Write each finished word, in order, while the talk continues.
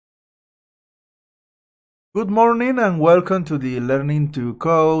Good morning and welcome to the Learning to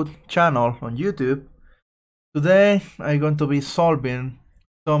Code channel on YouTube. Today I'm going to be solving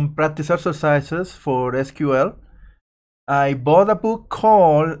some practice exercises for SQL. I bought a book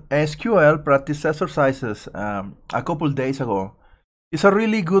called SQL Practice Exercises a couple days ago. It's a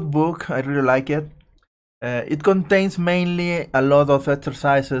really good book, I really like it. It contains mainly a lot of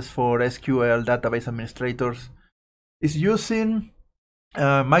exercises for SQL database administrators. It's using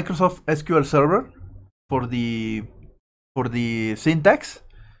Microsoft SQL Server for the syntax,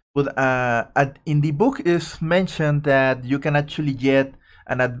 but in the book is mentioned that you can actually get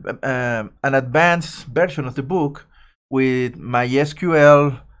an advanced version of the book with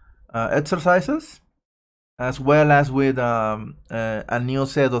MySQL exercises, as well as with a new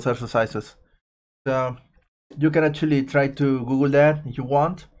set of exercises. So you can actually try to Google that if you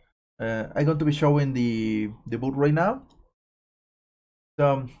want. I'm going to be showing the book right now.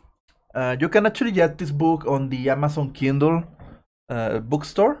 So you can actually get this book on the Amazon Kindle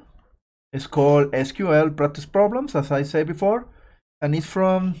bookstore. It's called SQL Practice Problems, as I said before, and it's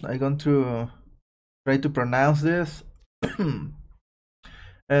from, I'm going to try to pronounce this.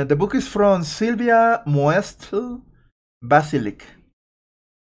 The book is from Sylvia Moestel Basilic.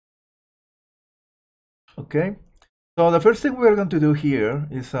 Okay, so the first thing we're going to do here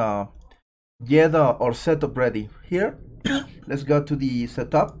is get our setup ready. Here, let's go to the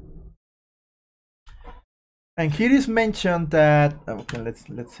setup. And here is mentioned that, okay, let's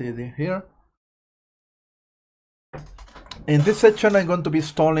see here. In this section, I'm going to be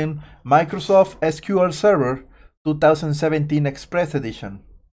installing Microsoft SQL Server 2017 Express Edition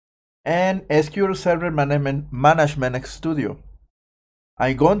and SQL Server Management Studio.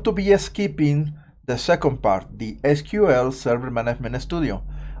 I'm going to be skipping the second part, the SQL Server Management Studio.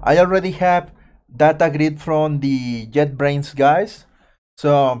 I already have data grid from the JetBrains guys,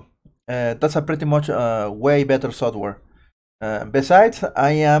 so that's a pretty much way better software. Besides,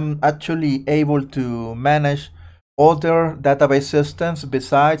 I am actually able to manage other database systems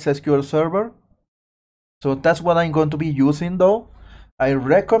besides SQL Server. So that's what I'm going to be using though. I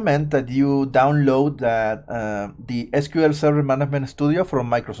recommend that you download the SQL Server Management Studio from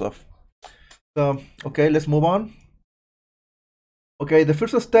Microsoft. So, okay, let's move on. Okay, the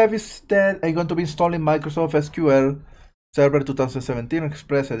first step is that I'm going to be installing Microsoft SQL Server 2017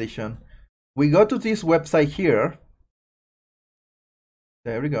 Express Edition. We go to this website here.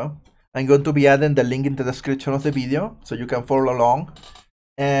 There we go. I'm going to be adding the link in the description of the video so you can follow along,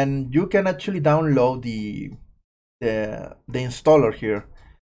 and you can actually download the installer here.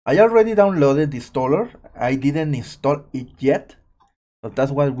 I already downloaded the installer. I didn't install it yet, but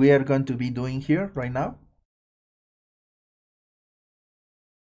that's what we are going to be doing here right now.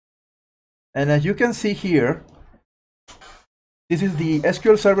 And as you can see here, this is the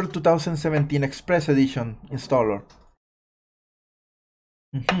SQL Server 2017 Express Edition installer.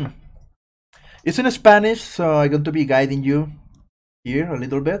 It's in Spanish, so I'm going to be guiding you here a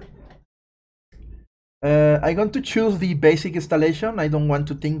little bit. I'm going to choose the basic installation. I don't want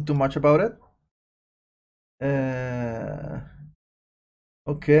to think too much about it.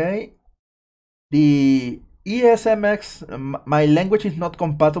 Okay. The ESMX, my language is not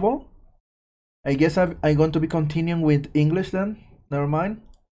compatible. I guess I'm going to be continuing with English then. Never mind.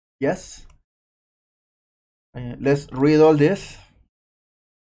 Yes. Let's read all this.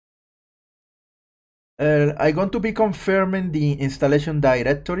 I'm going to be confirming the installation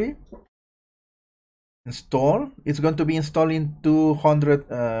directory. Install. It's going to be installing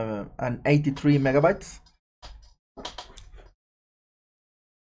 283 megabytes.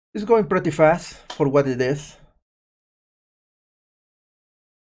 It's going pretty fast for what it is.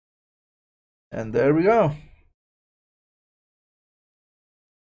 And there we go.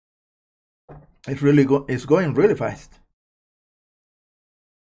 It's going really fast.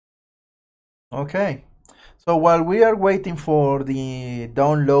 Okay. So while we are waiting for the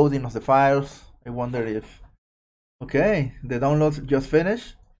downloading of the files, I wonder if, okay, the download just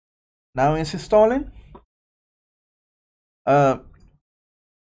finished. Now it's installing. I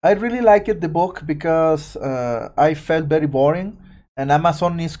really liked the book because I felt very boring, and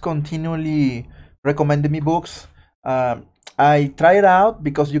Amazon is continually recommending me books. I tried it out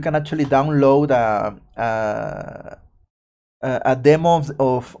because you can actually download a demo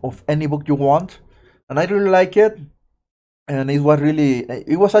of any book you want, and I really like it. And it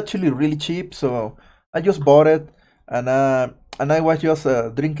was actually really cheap, so I just bought it, and I was just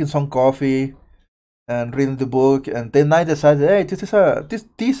drinking some coffee and reading the book, and then I decided, hey,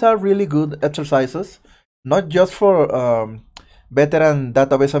 these are really good exercises, not just for veteran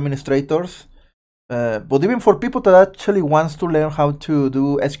database administrators, but even for people that actually wants to learn how to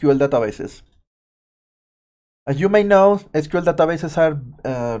do SQL databases. As you may know, SQL databases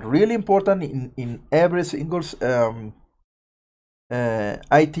are really important in every single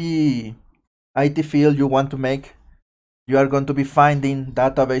IT field you want to make. You are going to be finding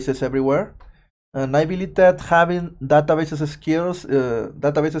databases everywhere. And I believe that having database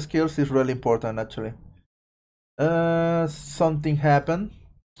skills is really important actually. Something happened.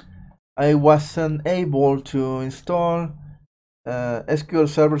 I wasn't able to install SQL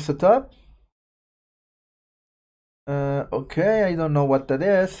Server Setup. Okay, I don't know what that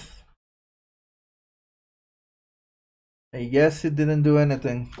is. I guess it didn't do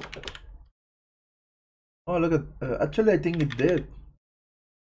anything. Oh, look at, actually I think it did.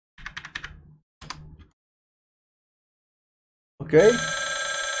 Okay.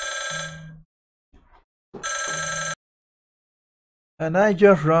 And I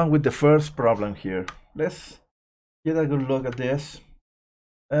just run with the first problem here. Let's get a good look at this.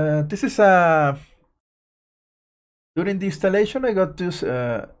 This is during the installation I got this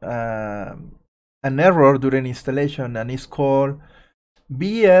an error during installation, and it's called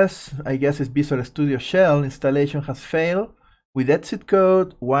BS, I guess it's Visual Studio Shell installation has failed with exit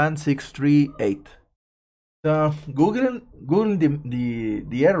code 1638. So Google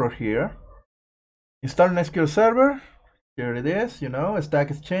the error here. Install an SQL Server. Here it is,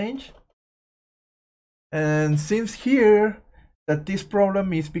 Stack Exchange. And since here that this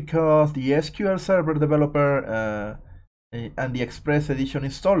problem is because the SQL Server developer and the Express Edition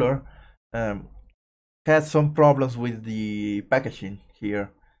installer had some problems with the packaging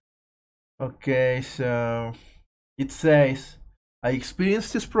here. Okay, so it says, I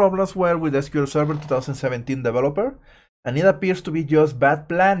experienced these problems well with SQL Server 2017 developer, and it appears to be just bad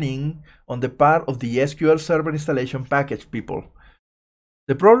planning on the part of the SQL Server installation package people.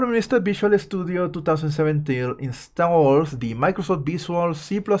 The problem is that Visual Studio 2017 installs the Microsoft Visual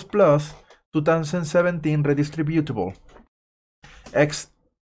C++ 2017 redistributable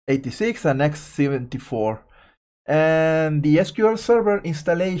x86 and x74, and the SQL Server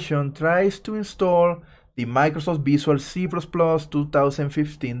installation tries to install the Microsoft Visual C++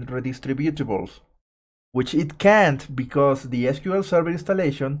 2015 redistributables, which it can't because the SQL Server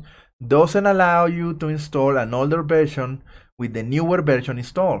installation doesn't allow you to install an older version with the newer version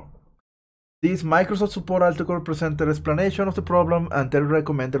installed. This Microsoft support article presented explanation of the problem and their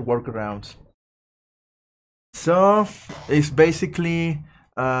recommended workarounds. So it's basically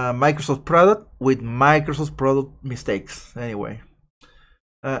Microsoft product with Microsoft product mistakes anyway.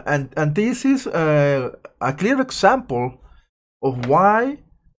 And this is a clear example of why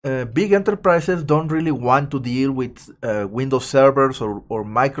big enterprises don't really want to deal with Windows servers or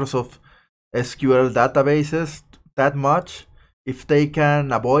Microsoft SQL databases that much if they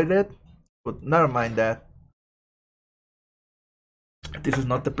can avoid it. But never mind that. This is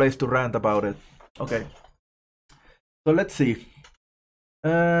not the place to rant about it. Okay. So let's see.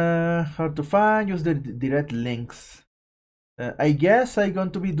 How to find, use the direct links. I guess I'm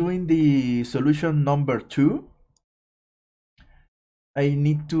going to be doing the solution number 2. I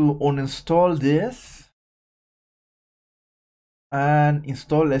need to uninstall this and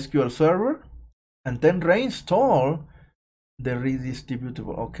install SQL Server and then reinstall the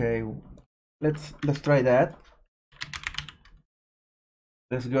redistributable. Okay, let's try that.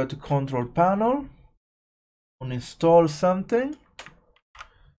 Let's go to Control Panel, uninstall something.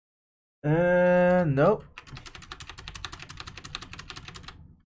 No.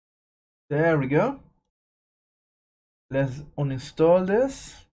 There we go. Let's uninstall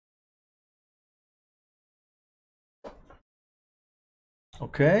this.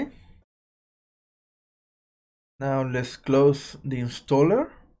 Okay. Now let's close the installer.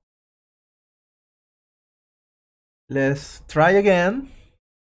 Let's try again.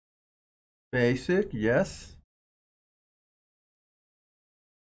 Basic, yes.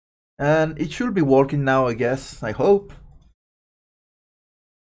 And it should be working now, I guess, I hope.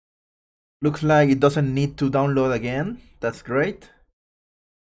 Looks like it doesn't need to download again. That's great.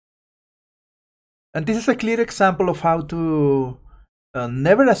 And this is a clear example of how to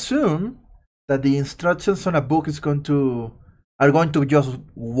never assume that the instructions on a book are going to just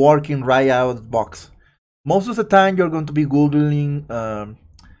working right out of the box. Most of the time you're going to be Googling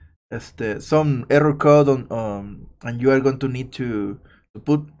some error code on, and you are going to need to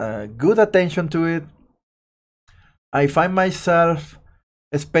put good attention to it. I find myself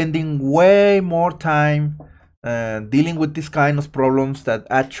spending way more time dealing with these kind of problems than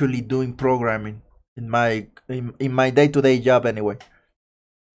actually doing programming in my day-to-day job anyway.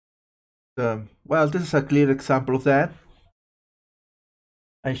 So, well, this is a clear example of that.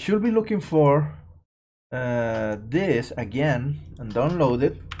 I should be looking for this again and download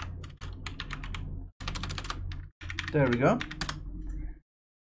it. There we go.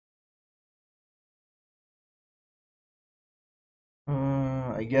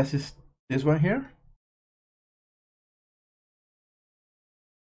 I guess it's this one here.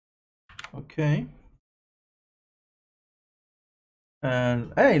 Okay.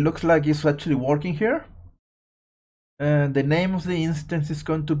 And hey, looks like it's actually working here. And the name of the instance is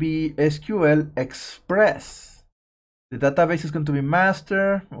going to be SQL Express. The database is going to be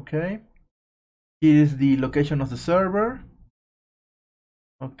master. Okay. Here is the location of the server.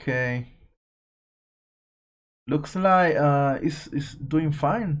 Okay. Looks like it's doing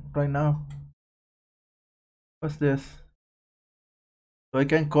fine right now. What's this? So I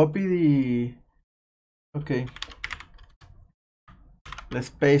can copy the. Okay. Let's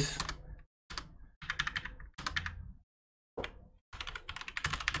paste.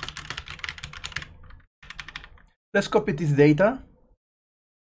 Let's copy this data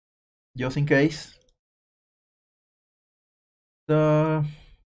just in case. So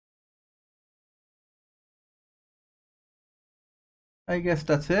I guess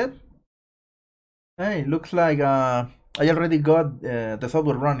that's it. Hey, looks like I already got the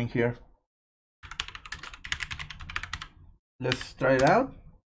software running here. Let's try it out.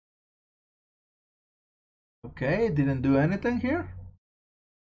 Okay, didn't do anything here.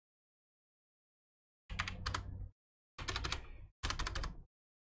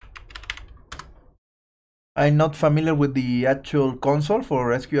 I'm not familiar with the actual console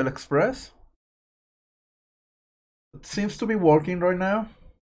for SQL Express. It seems to be working right now.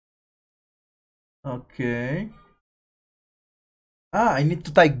 Okay. I need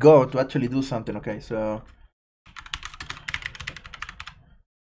to type go to actually do something. Okay, so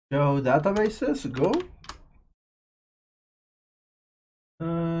show databases, go.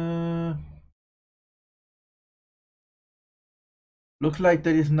 Looks like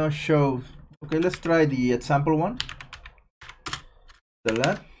there is no show. Okay, let's try the example one.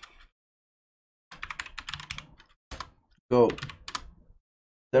 Select. Go.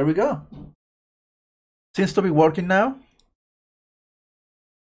 There we go. Seems to be working now.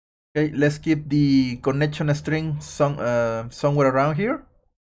 Okay, let's keep the connection string somewhere around here.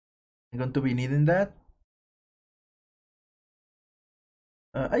 I'm going to be needing that.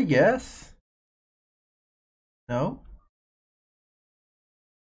 I guess. No.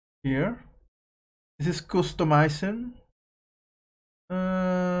 Here. This is customizing.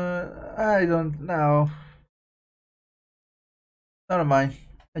 I don't know. Never mind.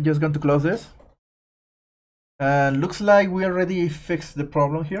 I'm just going to close this. Looks like we already fixed the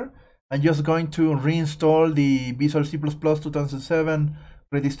problem here. I'm just going to reinstall the Visual C++ 2007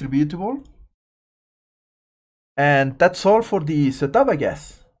 redistributable. And that's all for the setup, I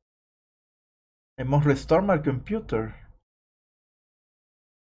guess. I must restart my computer.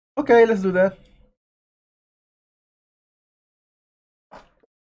 Okay, let's do that.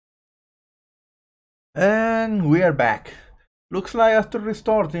 And we are back. Looks like after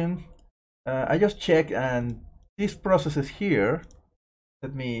restarting, I just checked and these processes here,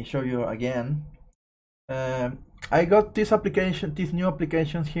 let me show you again. I got this application, these new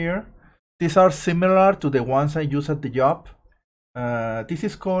applications here. These are similar to the ones I use at the job. This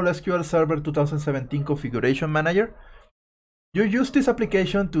is called SQL Server 2017 Configuration Manager. You use this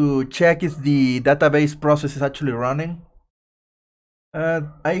application to check if the database process is actually running.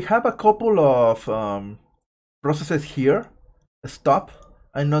 I have a couple of processes here. Stop.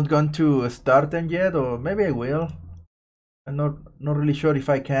 I'm not going to start them yet, or maybe I will. I'm not really sure if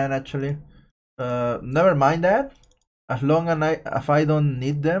I can actually. Never mind that. As long as if I don't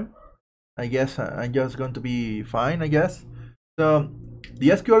need them, I guess I'm just going to be fine, I guess. So the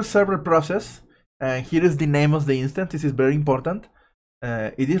SQL Server process, and here is the name of the instance. This is very important.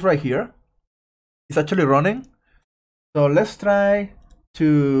 It is right here. It's actually running. So let's try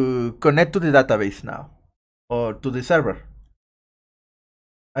to connect to the database now, or to the server.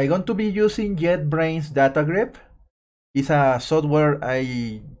 I'm going to be using JetBrains Data Grip. It's a software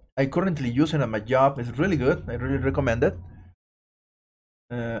I currently use at my job. It's really good. I really recommend it.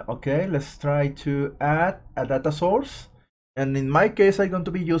 Okay, let's try to add a data source. And in my case, I'm going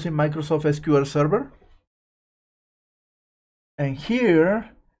to be using Microsoft SQL Server. And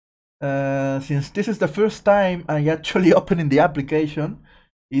here, since this is the first time I actually opening the application,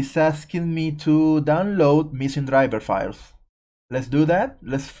 it's asking me to download missing driver files. Let's do that.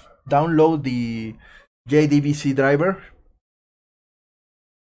 Let's download the JDBC driver.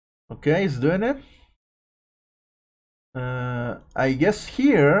 Okay, it's doing it. I guess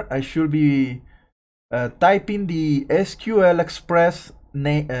here I should be typing the SQL Express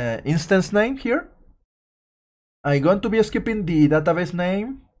instance name here. I'm going to be skipping the database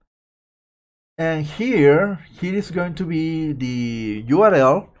name, And here is going to be the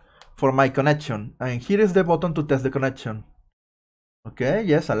URL for my connection. And here is the button to test the connection. Okay,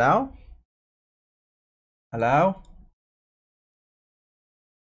 yes, allow. Allow.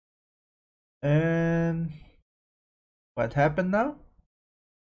 And what happened now?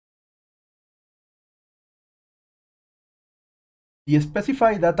 The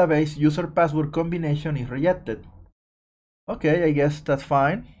specified database user password combination is rejected. Okay, I guess that's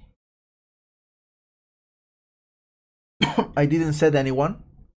fine. I didn't set anyone.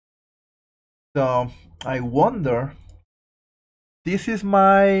 So I wonder, this is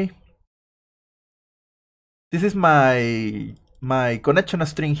my connection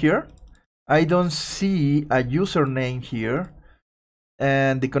string here. I don't see a username here,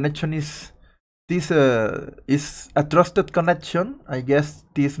 and the connection is this is a trusted connection. I guess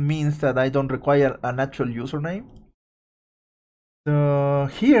this means that I don't require an actual username. So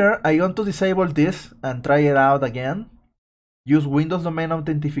here I want to disable this and try it out again. Use Windows Domain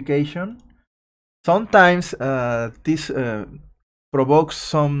Authentication. Sometimes this provokes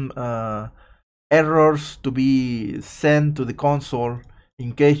some errors to be sent to the console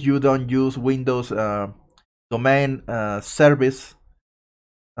in case you don't use Windows domain service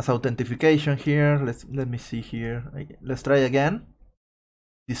as authentication here. Let me see here. Let's try again.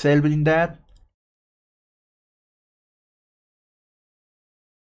 Disabling that.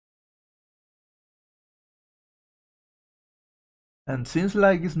 And seems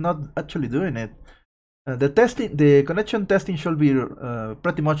like it's not actually doing it. The connection testing should be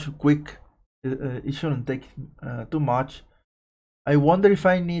pretty much quick. It shouldn't take too much. I wonder if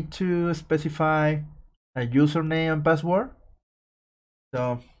I need to specify a username and password.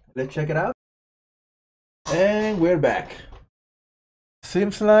 So let's check it out. And we're back.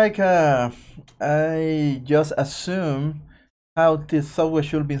 Seems like I just assume how this software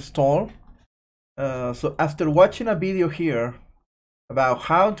should be installed. So after watching a video here about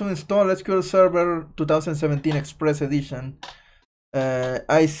how to install SQL Server 2017 Express Edition,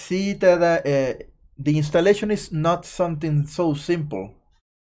 I see that the installation is not something so simple.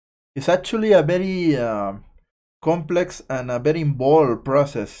 It's actually a very complex and a very involved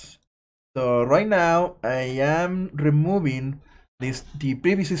process. So right now I am removing the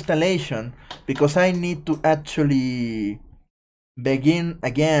previous installation because I need to actually begin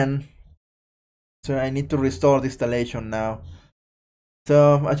again. So I need to restore the installation now.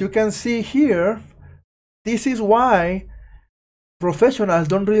 So as you can see here, this is why professionals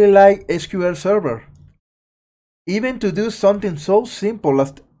don't really like SQL Server. Even to do something so simple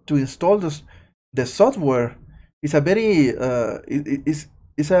as to install the software is a very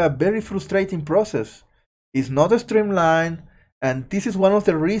it's a very frustrating process. It's not streamlined, and this is one of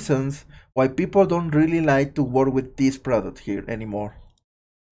the reasons why people don't really like to work with this product here anymore.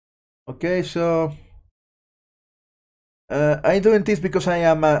 Okay, so I'm doing this because I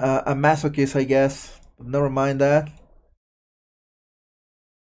am a masochist, I guess. But never mind that.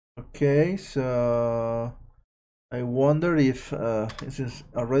 Okay, so I wonder if this is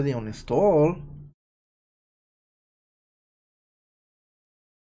already on install.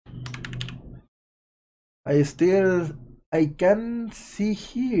 I can see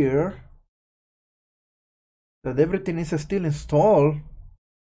here that everything is still installed.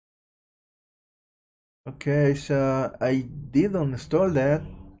 Okay, so I did uninstall that.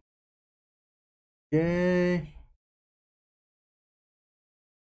 Okay.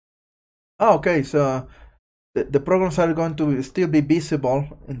 Oh, okay, so the programs are going to still be visible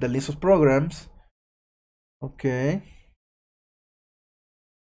in the list of programs. Okay.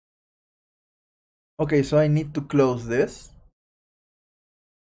 Okay, so I need to close this.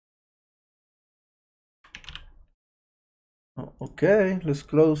 Okay, let's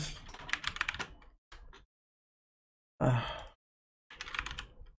close.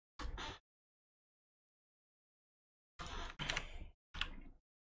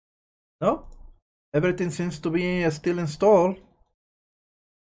 No, everything seems to be still installed.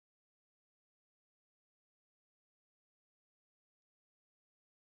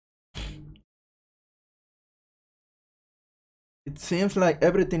 It seems like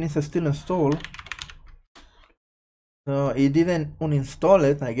everything is still installed. So it didn't uninstall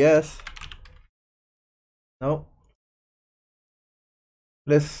it, I guess. No.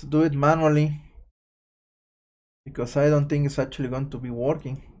 Let's do it manually, because I don't think it's actually going to be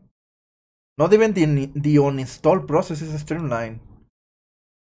working. Not even the uninstall process is streamlined.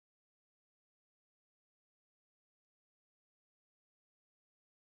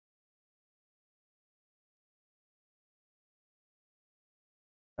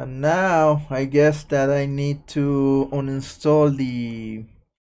 And now I guess that I need to uninstall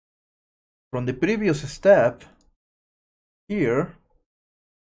from the previous step here,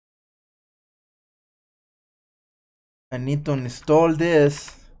 I need to install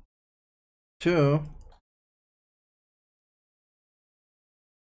this too.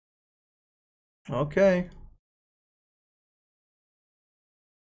 Okay.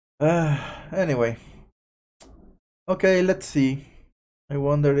 Anyway. Okay, let's see. I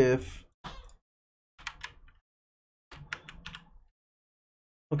wonder if...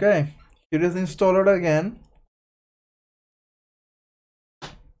 Okay, here is the installer again.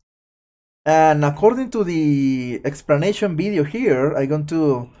 And according to the explanation video here, I'm going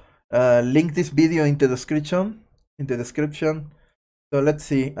to link this video in the description. So let's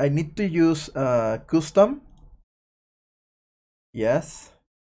see. I need to use custom. Yes.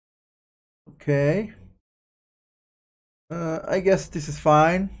 Okay. I guess this is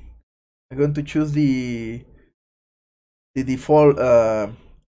fine. I'm going to choose the default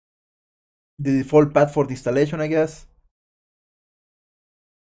path for the installation, I guess.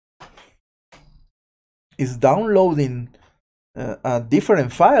 It's downloading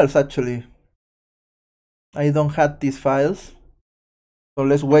different files actually. I don't have these files. So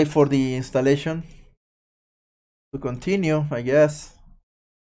let's wait for the installation to continue, I guess.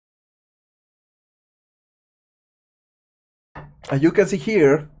 As you can see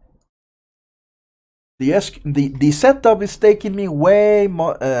here, the setup is taking me way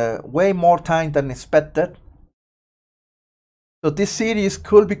more time than expected. So this series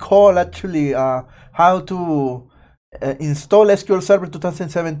could be called actually how to install SQL Server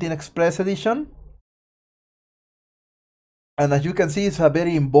 2017 Express Edition. And as you can see, it's a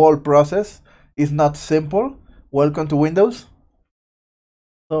very involved process. It's not simple. Welcome to Windows.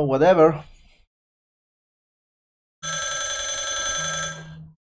 So whatever.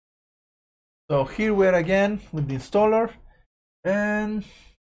 So here we're again with the installer, and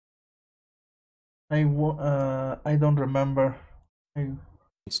I don't remember. I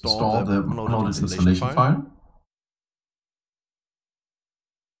install the uploaded installation file.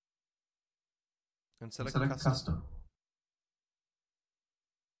 And select custom.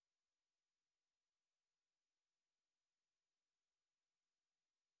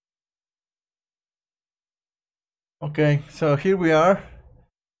 Okay, so here we are.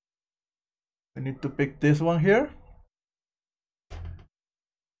 We need to pick this one here.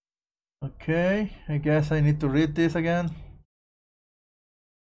 Okay, I guess I need to read this again.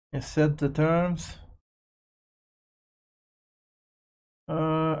 I set the terms.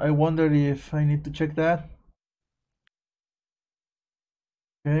 I wonder if I need to check that.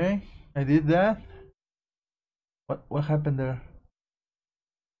 Okay, I did that. What happened there?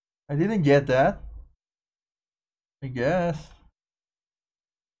 I didn't get that, I guess.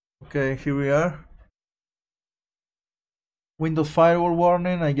 Okay, here we are. Windows firewall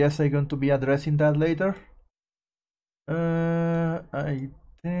warning. I guess I'm going to be addressing that later. I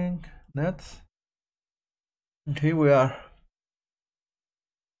think that's... Here we are.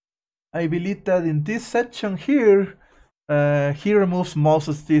 I believe that in this section here, he removes most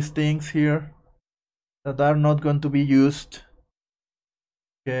of these things here that are not going to be used.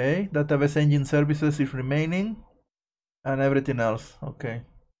 Okay, database engine services is remaining, and everything else. Okay,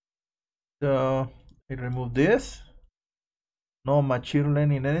 so I remove this. No machine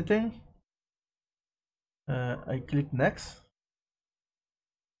learning anything. I click next.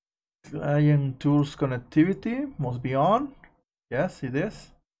 Client tools connectivity must be on. Yes, it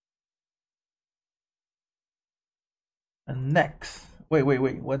is. And next. Wait.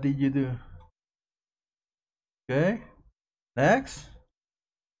 What did you do? Okay. Next.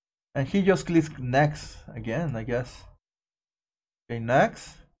 And he just clicks next again, I guess. Okay,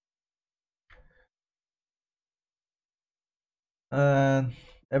 next. And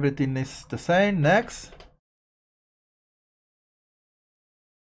everything is the same. Next.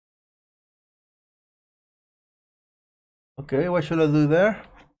 Okay, what should I do there?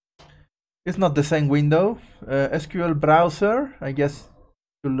 It's not the same window. SQL browser, I guess.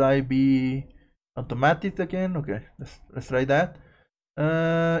 Should I be automatic again? Okay, let's try that.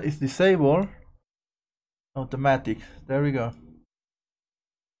 It's disabled. Automatic. There we go.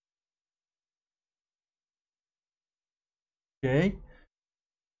 Okay.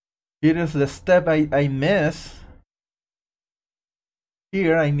 Here is the step I miss.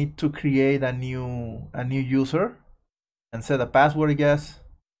 Here I need to create a new user and set a password, I guess.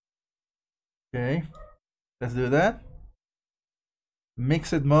 Okay, let's do that.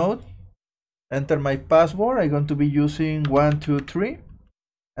 Mixed mode. Enter my password. I'm going to be using 123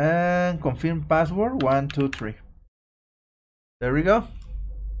 and confirm password 123. There we go.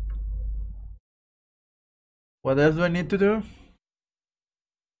 What else do I need to do?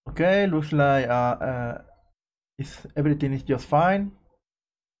 Okay, looks like everything is just fine.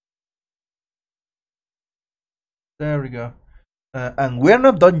 There we go. And we're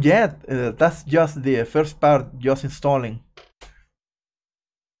not done yet. That's just the first part, just installing.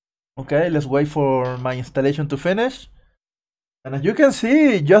 Okay, let's wait for my installation to finish. And as you can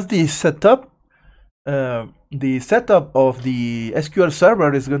see, just the setup of the SQL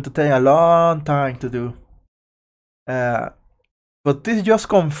server is going to take a long time to do. But this just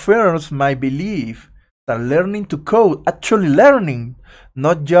confirms my belief that learning to code, actually learning,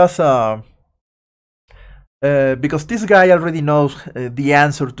 not just because this guy already knows the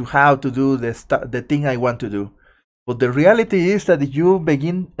answer to how to do the thing I want to do. But the reality is that if you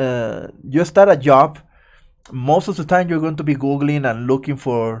you start a job, most of the time you're going to be Googling and looking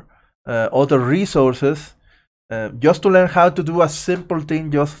for other resources just to learn how to do a simple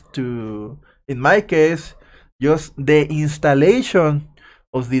thing, in my case, just the installation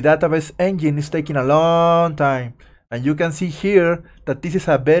of the database engine is taking a long time. And you can see here that this is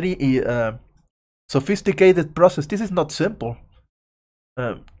a very sophisticated process. This is not simple.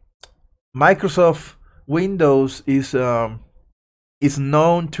 Microsoft Windows is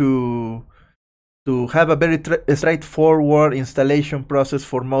known to have a very straightforward installation process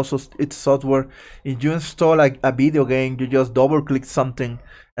for most of its software. If you install a video game, you just double click something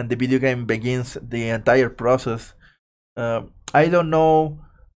and the video game begins the entire process. I don't know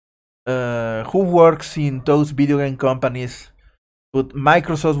who works in those video game companies, but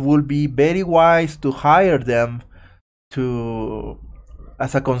Microsoft will be very wise to hire them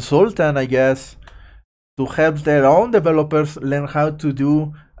as a consultant, I guess, to help their own developers learn how to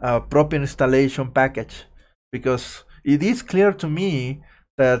do a proper installation package, because it is clear to me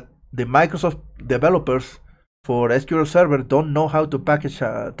that the Microsoft developers for SQL Server don't know how to package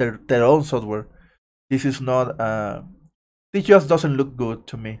their own software. This is not this just doesn't look good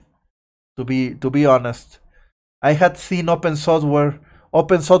to me, to be honest. I had seen open software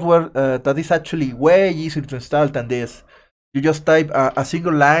that is actually way easier to install than this. You just type a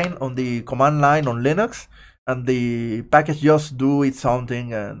single line on the command line on Linux, and the package just do its own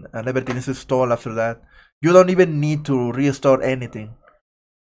thing, and everything is installed after that. You don't even need to restore anything.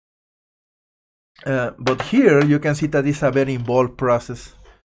 But here you can see that it's a very involved process.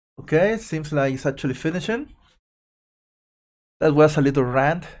 Okay, seems like it's actually finishing. That was a little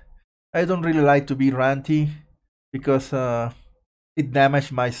rant. I don't really like to be ranty because it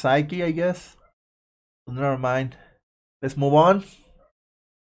damaged my psyche, I guess. But never mind. Let's move on.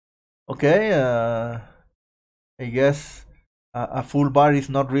 Okay, I guess a full bar is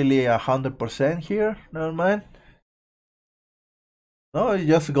not really 100% here. Never mind. No, it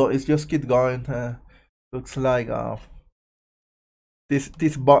just keep going. Looks like this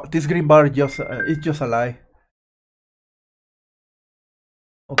green bar it's just a lie.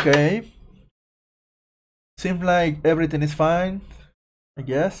 Okay. Seems like everything is fine, I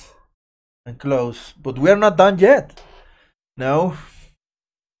guess. And close. But we're not done yet. No.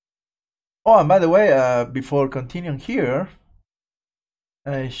 Oh, and by the way, before continuing here,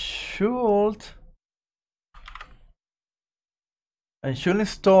 I should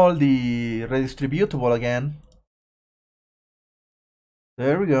install the redistributable again.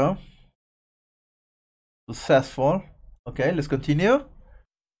 There we go. Successful. Okay, let's continue.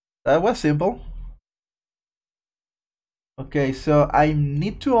 That was simple. Okay, so I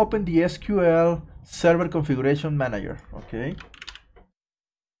need to open the SQL Server Configuration Manager. Okay.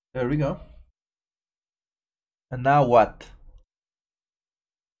 There we go. And now what?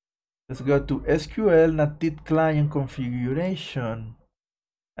 Let's go to SQL native client configuration.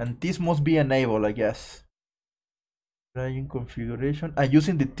 And this must be enabled, I guess. Client configuration. I'm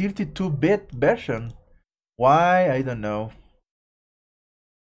using the 32-bit version. Why? I don't know.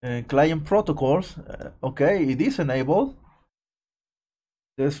 Client protocols. Okay, it is enabled.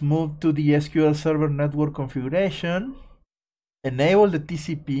 Let's move to the SQL Server Network configuration. Enable the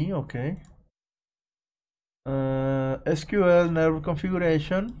TCP. Okay. SQL network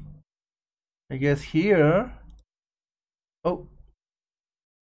configuration. I guess here. Oh.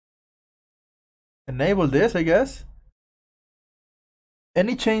 Enable this, I guess.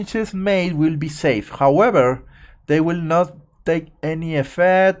 Any changes made will be safe. However, they will not take any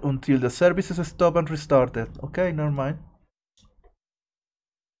effect until the service is stopped and restarted. Okay, never mind.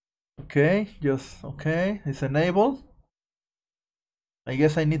 Okay, just okay. It's enabled. I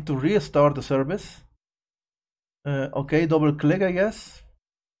guess I need to restart the service. Okay, double click, I guess.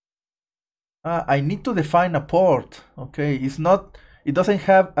 I need to define a port. Okay, it doesn't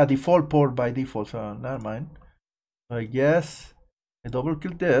have a default port by default, so never mind. So I guess I double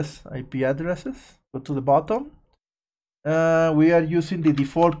click this, IP addresses, go to the bottom, We are using the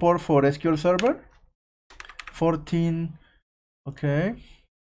default port for SQL Server. 14. Okay.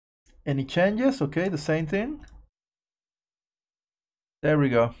 Any changes? Okay, the same thing. There we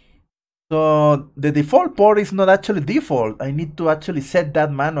go. So the default port is not actually default. I need to actually set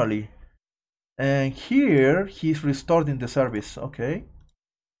that manually. And here he's restored in the service. Okay.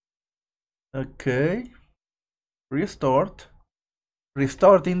 Okay. Restored.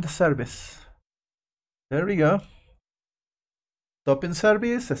 Restored in the service. There we go. Stop in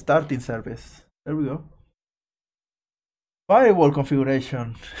service, start in service. There we go. Firewall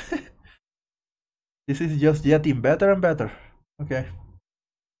configuration. This is just getting better and better. Okay.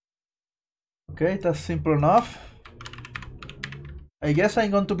 Okay, that's simple enough. I guess I'm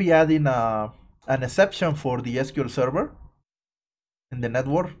going to be adding an exception for the SQL server in the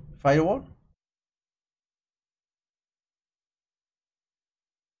network firewall.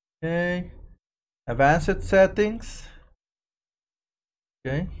 Okay. Advanced settings.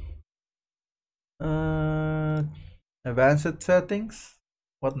 Okay. Advanced settings.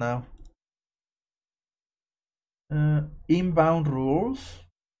 What now? Inbound rules.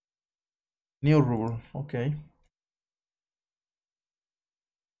 New rule. Okay.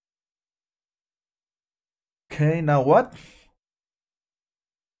 Okay, now what?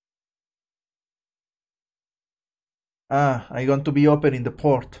 I'm going to be opening the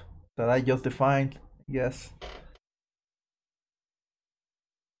port that I just defined. Yes.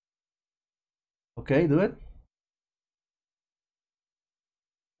 Okay, do it.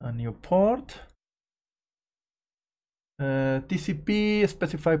 A new port. TCP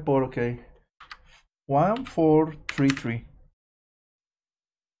specify port. Okay. 1433.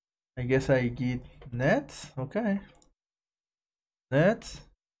 I guess I get net. Okay. Net.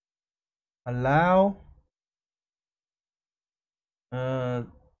 Allow.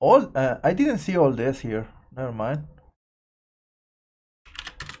 I didn't see all this here. Never mind.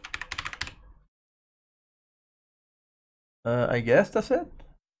 I guess that's it.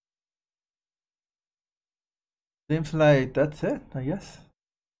 Seems like that's it, I guess.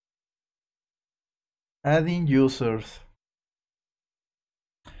 Adding users.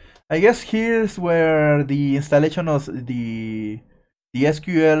 I guess here's where the installation of the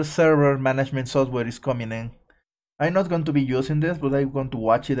SQL Server management software is coming in. I'm not going to be using this, but I'm going to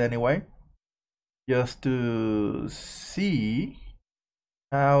watch it anyway, just to see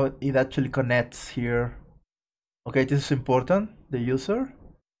how it actually connects here. Okay, this is important. The user,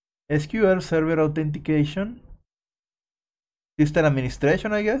 SQL Server authentication, system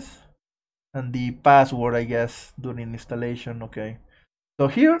administration, I guess, and the password, I guess, during installation. Okay, so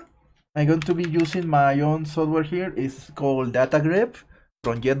here I'm going to be using my own software here. It's called DataGrip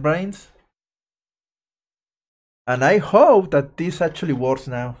from JetBrains. And I hope that this actually works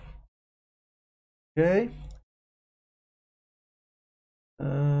now. Okay.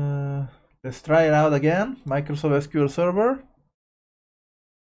 Let's try it out again. Microsoft SQL Server.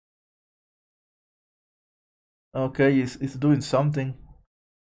 Okay, it's doing something.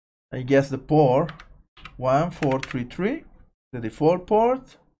 I guess the port 1433, the default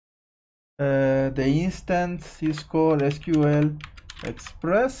port. The instance is called SQL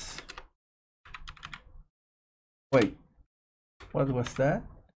Express. Wait, what was that?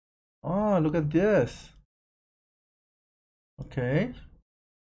 Oh, look at this. Okay.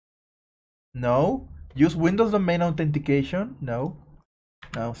 No. Use Windows Domain Authentication. No.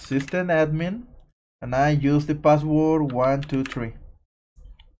 Now system admin. And I use the password 123.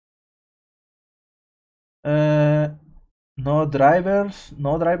 No drivers,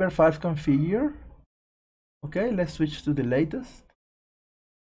 no driver files configure. Okay, let's switch to the latest.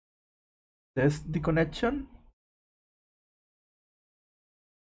 Test the connection.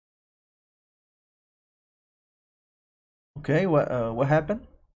 Okay, what happened?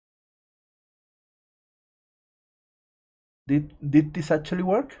 Did this actually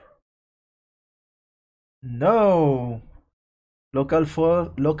work? No.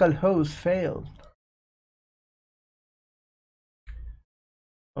 Localhost failed.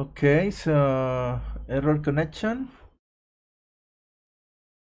 Okay, so error connection.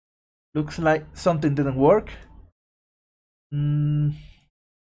 Looks like something didn't work.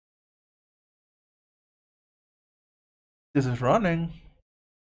 This is running.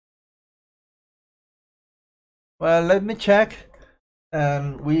 Well, let me check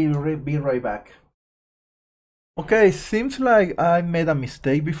and we'll be right back. Okay, seems like I made a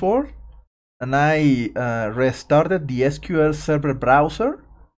mistake before and I restarted the SQL Server browser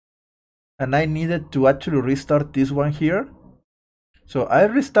and I needed to actually restart this one here. So I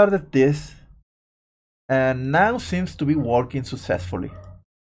restarted this and now seems to be working successfully.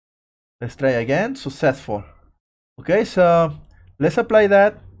 Let's try again. Successful. Okay, so let's apply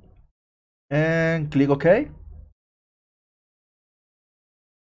that and click OK.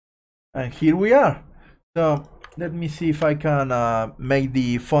 And here we are. So let me see if I can make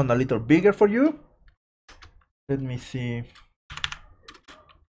the font a little bigger for you. Let me see.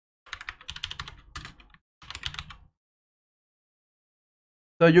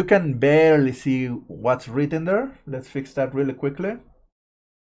 So you can barely see what's written there. Let's fix that really quickly.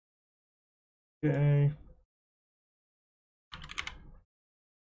 Okay.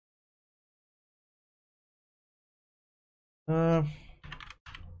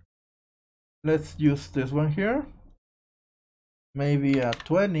 Let's use this one here. Maybe a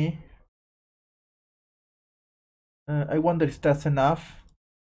 20. I wonder if that's enough.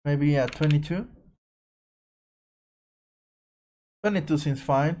 Maybe a 22. 22 seems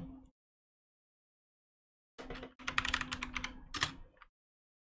fine.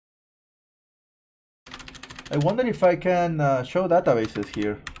 I wonder if I can show databases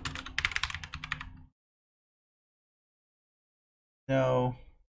here. No.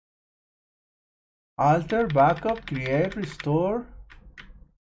 Alter, backup, create, restore.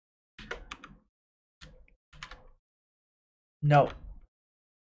 No.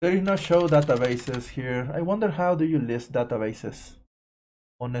 There is no show databases here. I wonder how do you list databases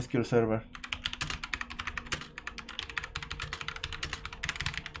on SQL Server.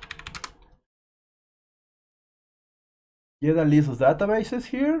 Get a list of databases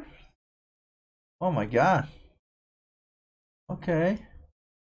here. Oh my god. Okay.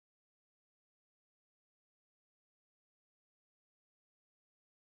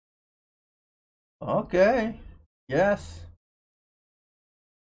 Okay. Yes.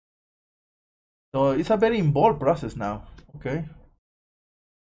 So it's a very involved process now. Okay.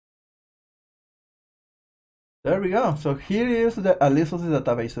 There we go. So here is a list of the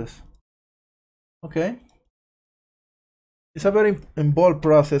databases. Okay. It's a very involved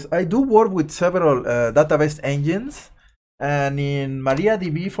process. I do work with several database engines, and in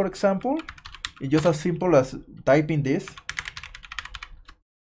MariaDB, for example, it's just as simple as typing this.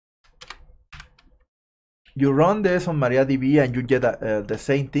 You run this on MariaDB and you get the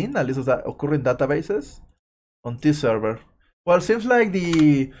same thing, a list of the current databases on this server. Well, it seems like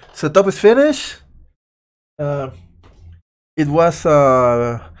the setup is finished. It was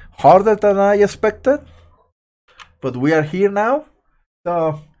harder than I expected, but we are here now.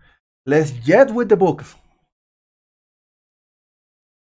 So let's get with the book.